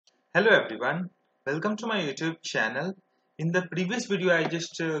Hello everyone, welcome to my YouTube channel. In the previous video I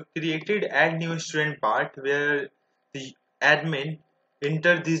just created add new student part where the admin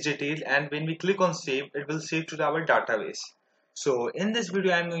enter these details, and when we click on save it will save to our database. So in this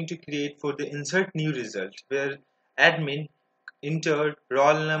video I am going to create for the insert new result where admin enter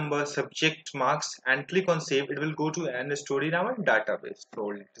roll number, subject, marks and click on save. It will go to and store in our database. So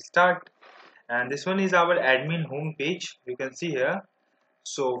let's start. And this one is our admin home page. You can see here.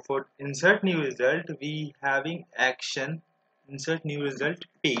 So for insert new result, we having action insert new result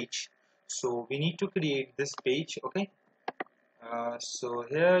page. So we need to create this page. Okay. So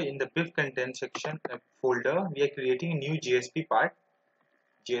here in the brief content section folder, we are creating a new GSP part.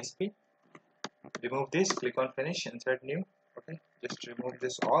 GSP. Remove this. Click on finish. Insert new. Okay. Just remove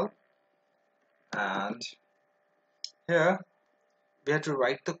this all. And here we have to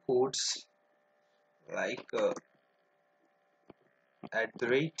write the codes like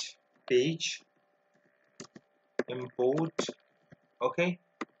 @page import. Okay.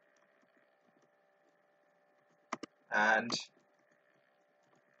 And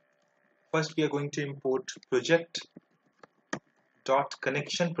first we are going to import project dot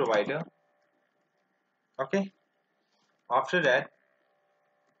connection provider. Okay, after that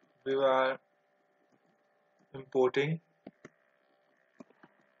we are importing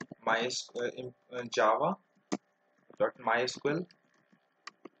MySQL Java dot MySQL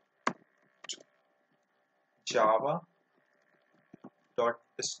Java dot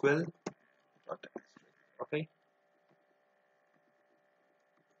SQL dot. Okay,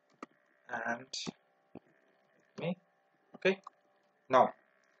 and okay, now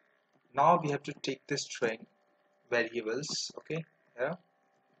we have to take the string variables. Okay, here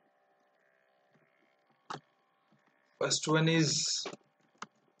first one is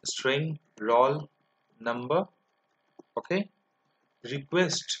string roll number. Okay,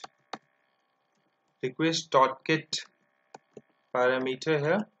 request dot get parameter.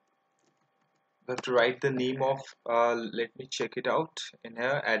 Here we have to write the name of let me check it out in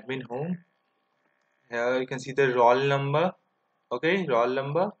here admin home. Here you can see the roll number. Okay, roll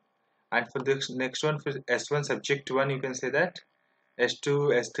number. And for this next one, for S1 subject 1, you can say that.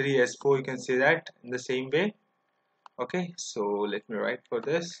 S2, S3, S4, you can say that in the same way. Okay, so let me write for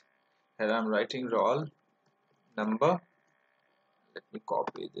this. Here I'm writing roll number. Let me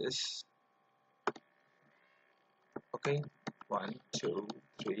copy this. Okay, 1 2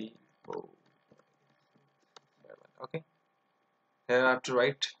 3 4 7. Okay, here I have to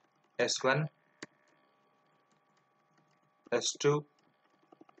write S1, S2,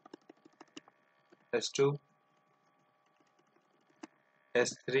 S2,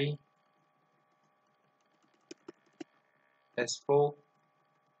 S3, S4,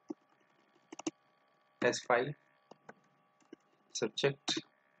 S5, subject, you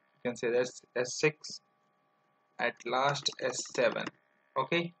can say that's S6, at last S7.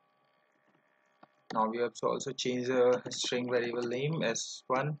 Okay, now we have to also change the string variable name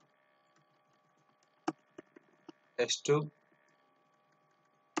S1, S2,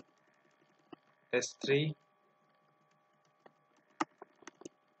 S3,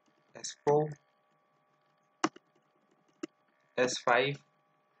 S4, S5,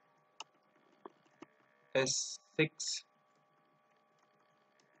 S6,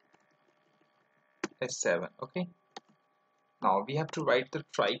 S7. Okay, now we have to write the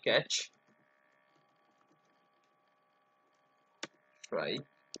try catch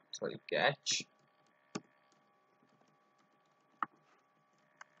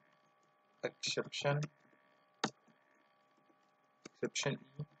exception E.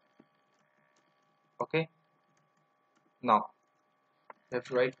 Okay, now we have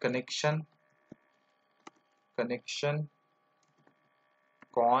to write connection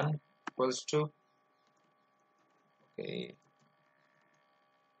con equals to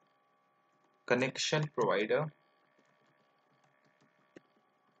connection provider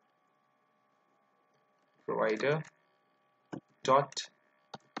dot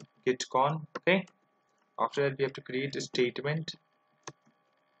get con. Okay, after that we have to create a statement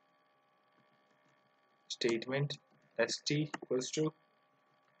st equals to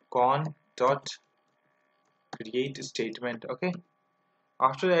con dot create statement. Okay,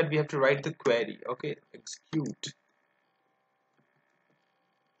 after that we have to write the query. Okay, execute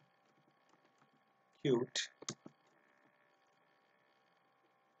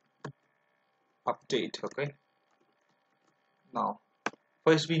update. Okay, now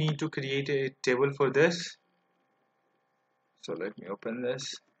first we need to create a table for this, so let me open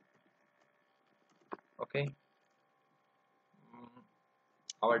this. Okay,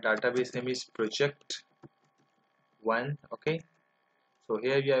 our database name is project 1. Okay, So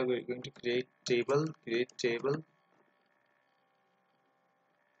here we are going to create table,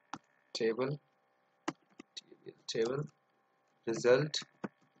 table result.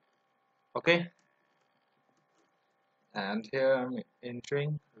 Okay, and here I'm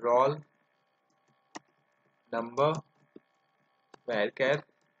entering roll number varchar,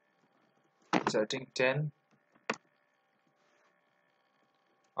 inserting 10.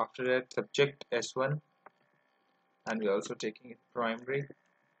 After that, subject s1, and we're also taking it primary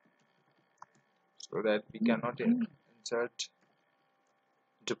so that we cannot insert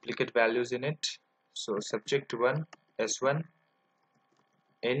duplicate values in it. So subject 1 s1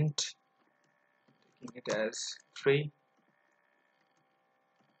 int, taking it as 3,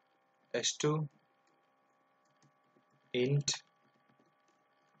 s2 int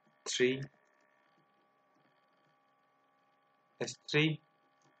 3, s3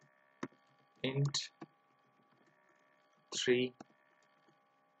 int 3,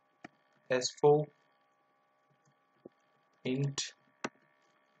 s4 int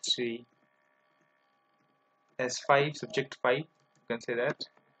 3, s5 subject 5, you can say that,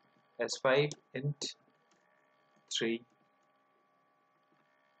 s5 int 3,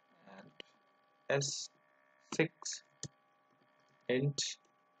 and s6 int,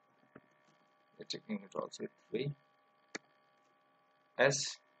 we're taking it also 3,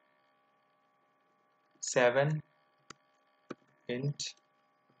 s7 int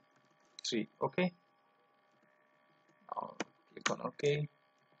 3. Okay, now click on OK.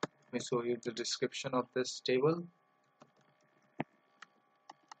 Let me show you the description of this table.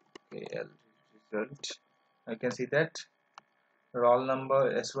 Okay, result, I can see that roll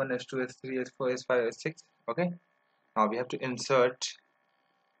number s1 s2 s3 s4 s5 s6. Okay, now we have to insert.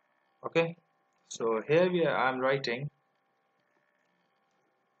 Okay, so here I'm writing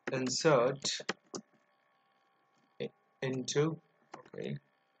insert into, okay,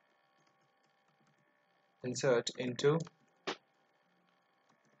 insert into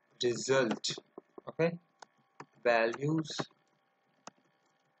result. Okay, values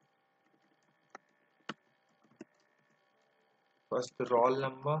first, the roll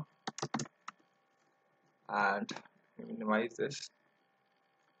number, and minimize this,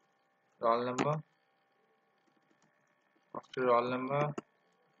 roll number. After roll number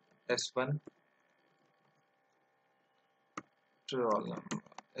s1, after roll number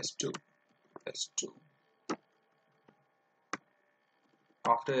s2,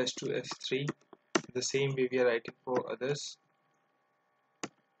 after s2 s3, the same way we are writing for others,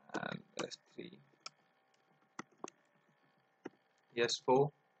 and s3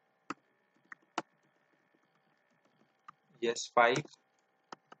 s4 s5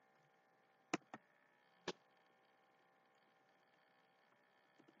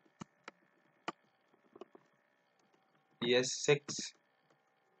 s6.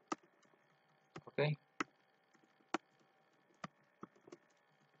 Okay,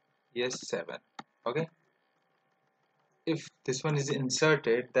 s7. Okay, if this one is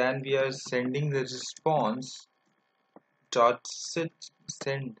inserted, then we are sending the response dot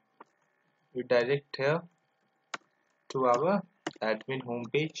send redirect here to our admin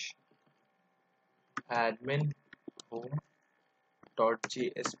homepage, admin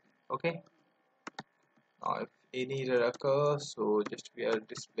home.jsp. Okay, now if any error occurs, so just we are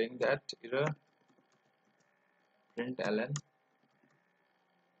displaying that error, println.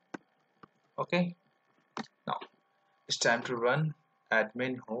 Okay, now it's time to run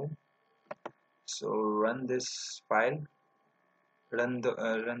admin home. So run this file, run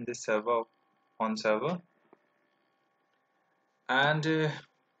this server on server, and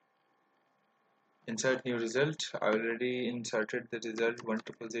insert new result. I already inserted the result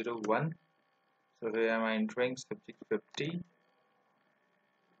 10001. So here am I entering subject 50,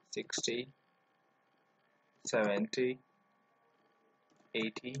 60, 70,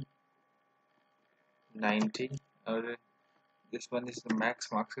 80, 90. This one is the max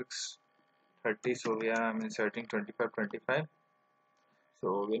is 30, so here I am inserting 25, 25.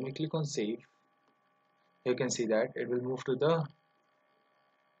 So when we click on save, you can see that it will move to the,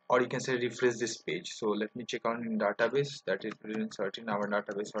 or you can say refresh this page. So let me check on in database that it will insert in our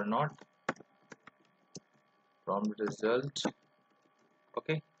database or not. From result.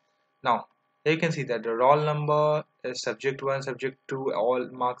 Okay, now here you can see that the roll number is subject 1, subject 2, all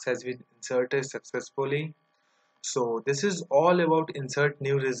marks has been inserted successfully. So this is all about insert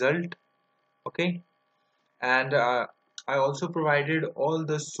new result. Okay, and I also provided all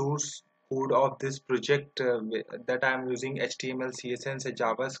the source code of this project that I am using, HTML, CSS and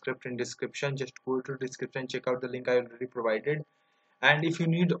JavaScript, in description. Just go to description, check out the link I already provided. And if you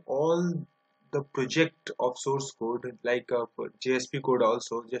need all the project of source code, like JSP code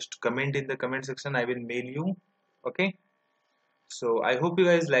also, just comment in the comment section. I will mail you. Okay. So I hope you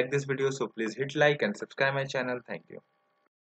guys like this video. So please hit like and subscribe my channel. Thank you.